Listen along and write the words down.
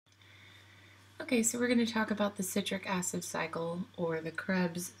Okay, so we're going to talk about the citric acid cycle or the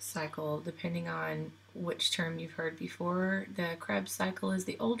Krebs cycle, depending on which term you've heard before. The Krebs cycle is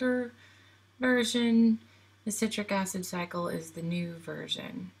the older version, the citric acid cycle is the new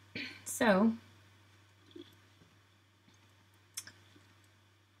version. So,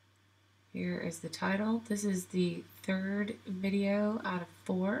 here is the title. This is the third video out of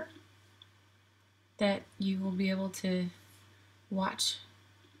 4 that you will be able to watch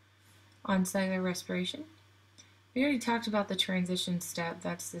on cellular respiration. We already talked about the transition step.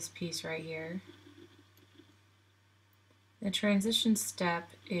 That's this piece right here. The transition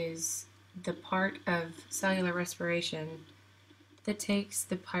step is the part of cellular respiration that takes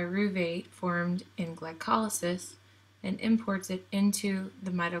the pyruvate formed in glycolysis and imports it into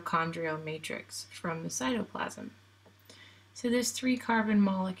the mitochondrial matrix from the cytoplasm. So this 3-carbon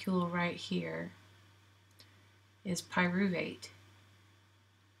molecule right here is pyruvate.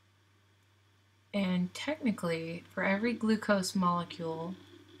 And technically, for every glucose molecule,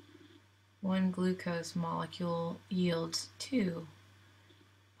 1 glucose molecule yields 2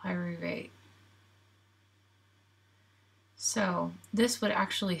 pyruvate. So this would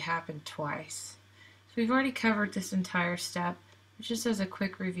actually happen twice. So we've already covered this entire step, but just as a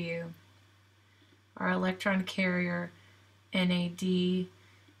quick review, our electron carrier NAD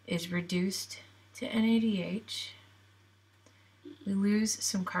is reduced to NADH. We lose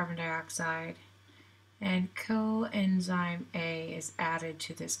some carbon dioxide, and coenzyme A is added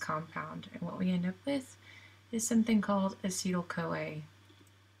to this compound. And what we end up with is something called acetyl-CoA.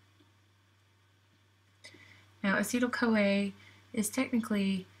 Now, acetyl-CoA is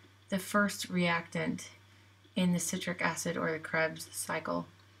technically the first reactant in the citric acid or the Krebs cycle.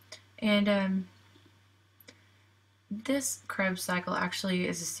 And this Krebs cycle actually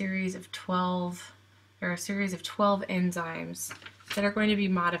is a series of 12 enzymes that are going to be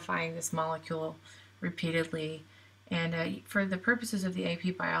modifying this molecule repeatedly. And for the purposes of the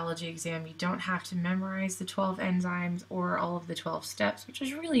AP biology exam, you don't have to memorize the 12 enzymes or all of the 12 steps, which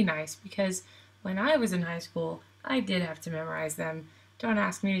is really nice because when I was in high school, I did have to memorize them. Don't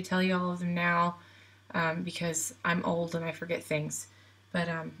ask me to tell you all of them now because I'm old and I forget things. But,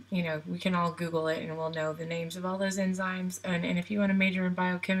 you know, we can all Google it and we'll know the names of all those enzymes. And if you want to major in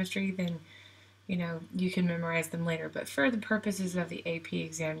biochemistry, then you know, you can memorize them later, but for the purposes of the AP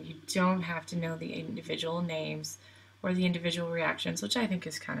exam, you don't have to know the individual names or the individual reactions, which I think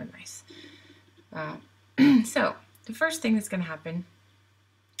is kind of nice. So, the first thing that's going to happen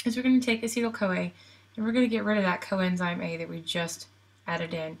is we're going to take acetyl-CoA and we're going to get rid of that coenzyme A that we just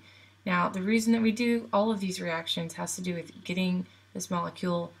added in. Now, the reason that we do all of these reactions has to do with getting this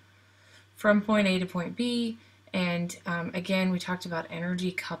molecule from point A to point B, and again, we talked about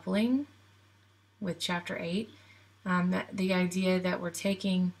energy coupling with chapter 8, that the idea that we're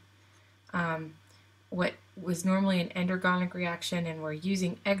taking what was normally an endergonic reaction and we're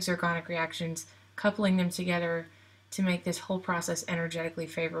using exergonic reactions, coupling them together to make this whole process energetically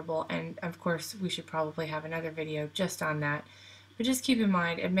favorable. And of course, we should probably have another video just on that. But just keep in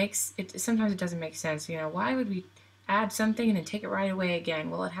mind, sometimes it doesn't make sense. You know, why would we add something and then take it right away again?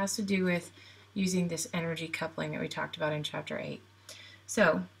 Well, it has to do with using this energy coupling that we talked about in chapter 8.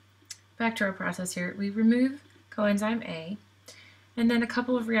 So, back to our process here, we remove coenzyme A, and then a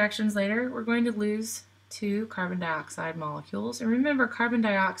couple of reactions later, we're going to lose 2 carbon dioxide molecules. And remember, carbon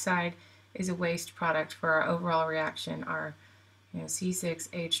dioxide is a waste product for our overall reaction. Our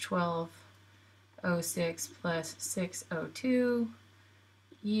C6H12O6 plus 6O2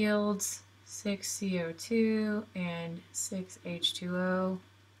 yields 6CO2 and 6H2O.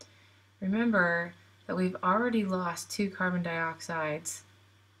 Remember that we've already lost 2 carbon dioxides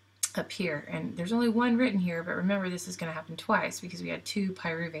up here, and there's only 1 written here, but remember this is going to happen twice because we had 2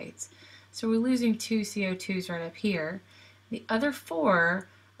 pyruvates. So we're losing 2 CO2s right up here. The other 4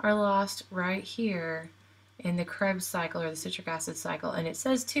 are lost right here in the Krebs cycle or the citric acid cycle, and it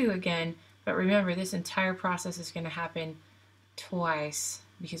says 2 again, but remember this entire process is going to happen twice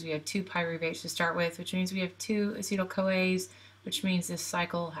because we have 2 pyruvates to start with, which means we have 2 acetyl-CoAs, which means this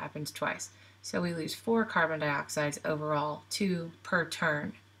cycle happens twice. So we lose 4 carbon dioxides overall, 2 per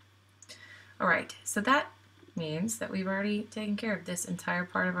turn. Alright, so that means that we've already taken care of this entire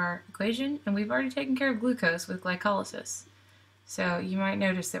part of our equation, and we've already taken care of glucose with glycolysis. So you might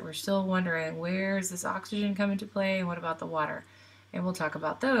notice that we're still wondering, where is this oxygen come into play, and what about the water? And we'll talk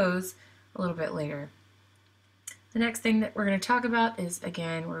about those a little bit later. The next thing that we're going to talk about is,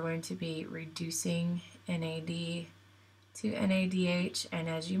 again, we're going to be reducing NAD to NADH, and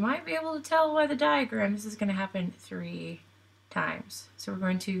as you might be able to tell by the diagram, this is going to happen 3 times. So we're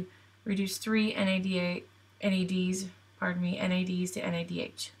going to reduce 3 NADs to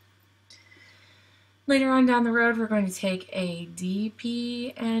NADH. Later on down the road, we're going to take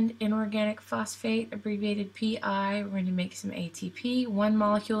ADP and inorganic phosphate, abbreviated PI. We're going to make some ATP, 1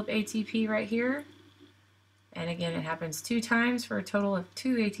 molecule of ATP right here. And again, it happens 2 times for a total of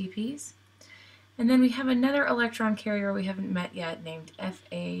 2 ATPs. And then we have another electron carrier we haven't met yet named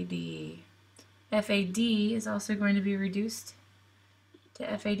FAD. FAD is also going to be reduced to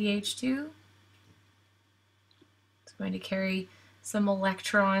FADH2. It's going to carry some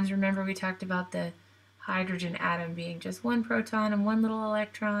electrons. Remember, we talked about the hydrogen atom being just 1 proton and 1 little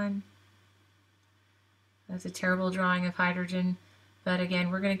electron. That's a terrible drawing of hydrogen, but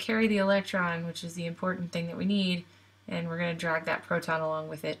again, we're going to carry the electron, which is the important thing that we need, and we're going to drag that proton along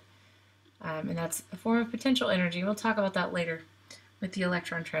with it. And that's a form of potential energy. We'll talk about that later with the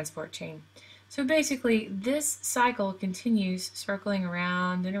electron transport chain. So basically, this cycle continues circling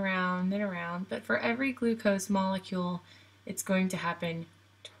around and around and around, but for every glucose molecule, it's going to happen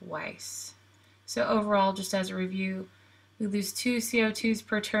twice. So overall, just as a review, we lose 2 CO2s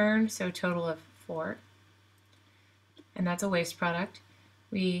per turn, so a total of 4. And that's a waste product.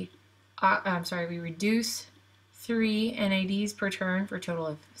 We reduce 3 NADs per turn for a total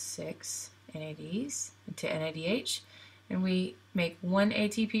of 6 NADs to NADH. And we make 1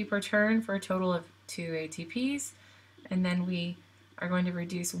 ATP per turn for a total of 2 ATPs. And then we are going to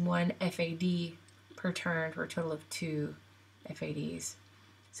reduce 1 FAD per turn for a total of 2 FADs.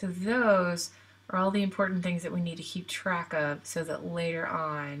 So those are all the important things that we need to keep track of so that later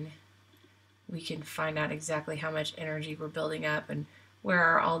on we can find out exactly how much energy we're building up and where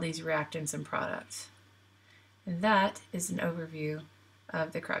are all these reactants and products. And that is an overview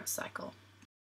of the Krebs cycle.